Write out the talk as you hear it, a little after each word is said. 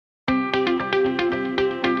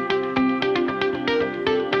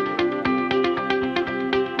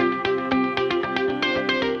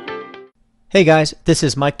Hey guys, this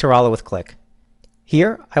is Mike Taralla with Qlik.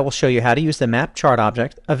 Here I will show you how to use the map chart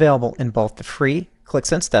object available in both the free Qlik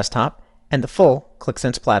Sense desktop and the full Qlik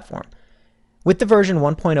Sense platform. With the version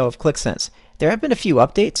 1.0 of Qlik Sense, there have been a few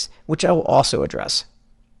updates which I will also address.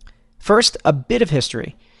 First, a bit of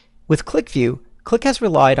history. With Qlik View, Qlik has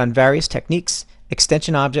relied on various techniques,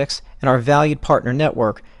 extension objects, and our valued partner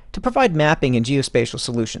network to provide mapping and geospatial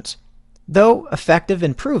solutions. Though effective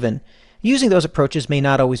and proven, using those approaches may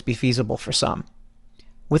not always be feasible for some.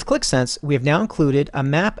 With Qlik Sense, we have now included a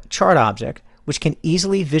map chart object which can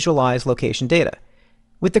easily visualize location data.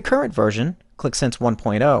 With the current version, Qlik Sense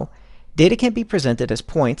 1.0, data can be presented as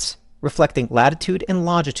points reflecting latitude and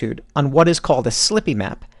longitude on what is called a slippy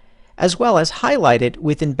map, as well as highlighted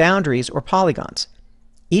within boundaries or polygons.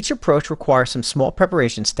 Each approach requires some small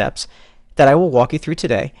preparation steps that I will walk you through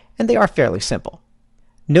today, and they are fairly simple.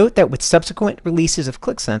 Note that with subsequent releases of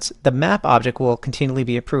Qlik Sense, the map object will continually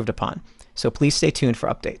be improved upon, so please stay tuned for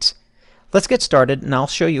updates. Let's get started, and I'll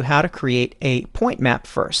show you how to create a point map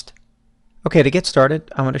first. Okay, to get started,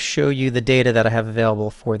 I want to show you the data that I have available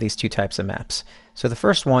for these two types of maps. So the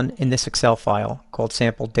first one in this Excel file called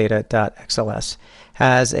sampledata.xls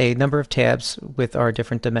has a number of tabs with our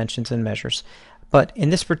different dimensions and measures. But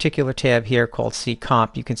in this particular tab here called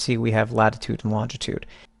CComp, you can see we have latitude and longitude.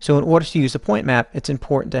 So in order to use a point map, it's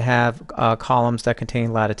important to have columns that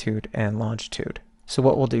contain latitude and longitude. So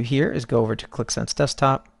what we'll do here is go over to Qlik Sense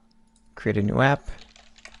Desktop, create a new app.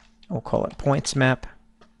 We'll call it Points Map.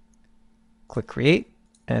 Click Create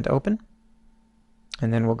and Open.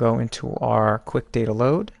 And then we'll go into our Quick Data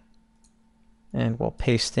Load. And we'll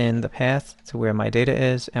paste in the path to where my data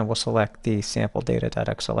is, and we'll select the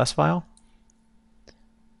sampledata.xls file.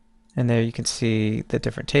 And there you can see the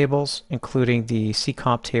different tables, including the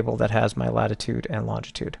CComp table that has my latitude and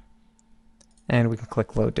longitude. And we can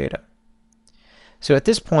click Load Data. So at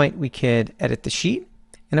this point, we could edit the sheet.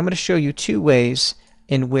 And I'm going to show you two ways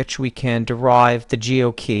in which we can derive the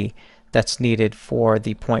geo key that's needed for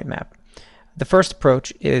the point map. The first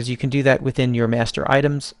approach is you can do that within your master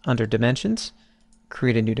items under Dimensions.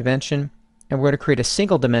 Create a new dimension. And we're going to create a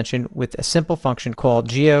single dimension with a simple function called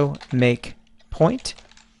geoMakePoint.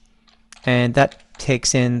 And that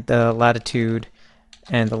takes in the latitude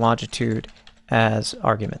and the longitude as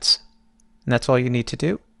arguments. And that's all you need to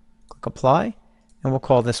do. Click Apply, and we'll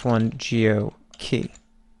call this one GeoKey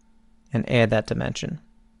and add that dimension.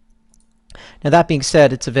 Now that being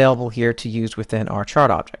said, it's available here to use within our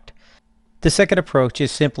chart object. The second approach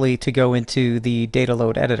is simply to go into the Data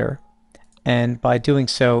Load Editor, and by doing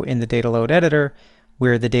so in the Data Load Editor,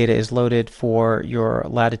 where the data is loaded for your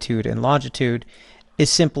latitude and longitude, is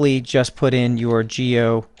simply just put in your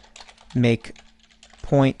geoMakePoint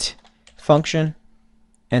function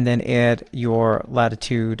and then add your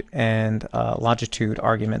latitude and longitude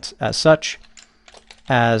arguments as such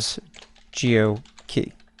as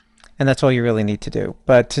geoKey. And that's all you really need to do.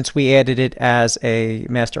 But since we added it as a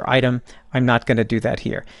master item, I'm not going to do that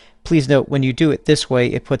here. Please note, when you do it this way,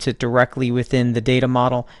 it puts it directly within the data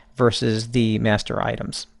model versus the master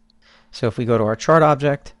items. So if we go to our chart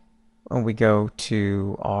object, and we go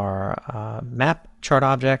to our map chart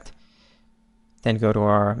object, then go to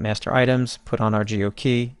our master items, put on our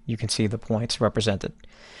geoKey, you can see the points represented.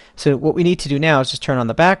 So what we need to do now is just turn on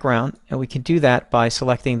the background, and we can do that by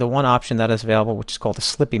selecting the one option that is available, which is called a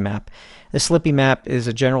slippy map. The slippy map is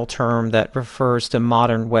a general term that refers to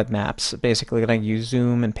modern web maps, basically letting you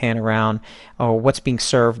zoom and pan around or what's being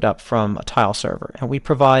served up from a tile server. And we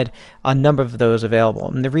provide a number of those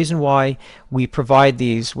available. And the reason why we provide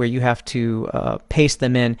these where you have to paste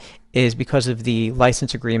them in is because of the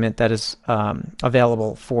license agreement that is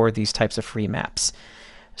available for these types of free maps.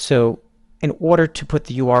 So in order to put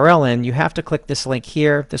the URL in, you have to click this link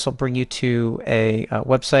here. This will bring you to a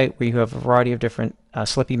website where you have a variety of different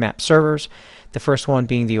slippy map servers. The first one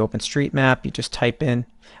being the OpenStreetMap. You just type in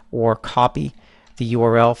or copy the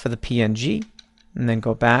URL for the PNG and then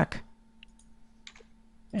go back.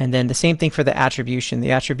 And then the same thing for the attribution.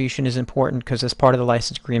 The attribution is important because as part of the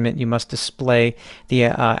license agreement, you must display the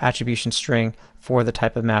attribution string for the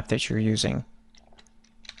type of map that you're using.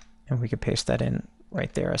 And we can paste that in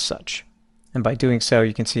right there as such. And by doing so,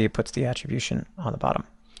 you can see it puts the attribution on the bottom.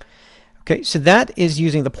 Okay, so that is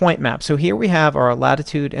using the point map. So here we have our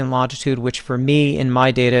latitude and longitude, which for me in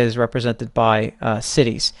my data is represented by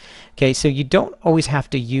cities. Okay, so you don't always have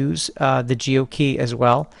to use the geoKey as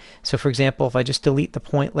well. So for example, if I just delete the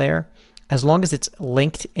point layer, as long as it's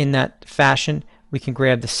linked in that fashion, we can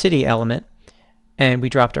grab the city element, and we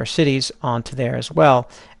dropped our cities onto there as well.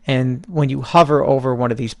 And when you hover over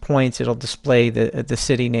one of these points, it'll display the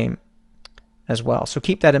city name as well. So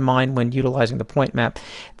keep that in mind when utilizing the point map,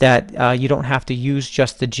 that you don't have to use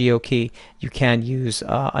just the geo key. You can use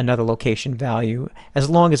another location value as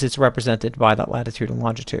long as it's represented by that latitude and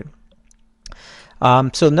longitude.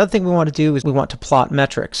 So another thing we want to do is we want to plot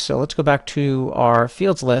metrics. So let's go back to our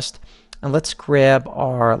fields list and let's grab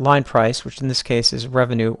our line price, which in this case is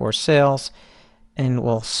revenue or sales, and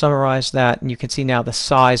we'll summarize that, and you can see now the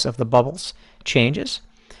size of the bubbles changes.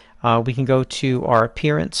 We can go to our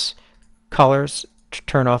appearance, colors,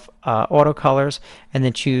 turn off auto colors, and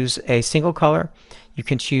then choose a single color. You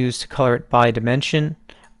can choose to color it by dimension,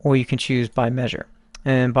 or you can choose by measure.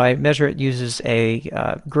 And by measure, it uses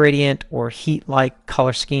a gradient or heat-like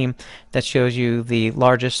color scheme that shows you the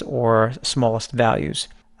largest or smallest values.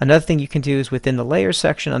 Another thing you can do is within the layers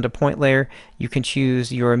section under point layer, you can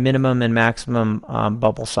choose your minimum and maximum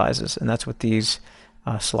bubble sizes, and that's what these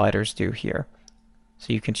sliders do here.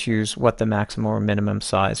 So you can choose what the maximum or minimum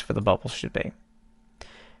size for the bubbles should be.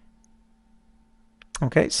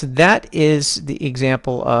 Okay, so that is the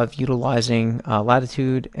example of utilizing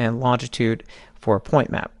latitude and longitude for a point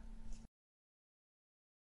map.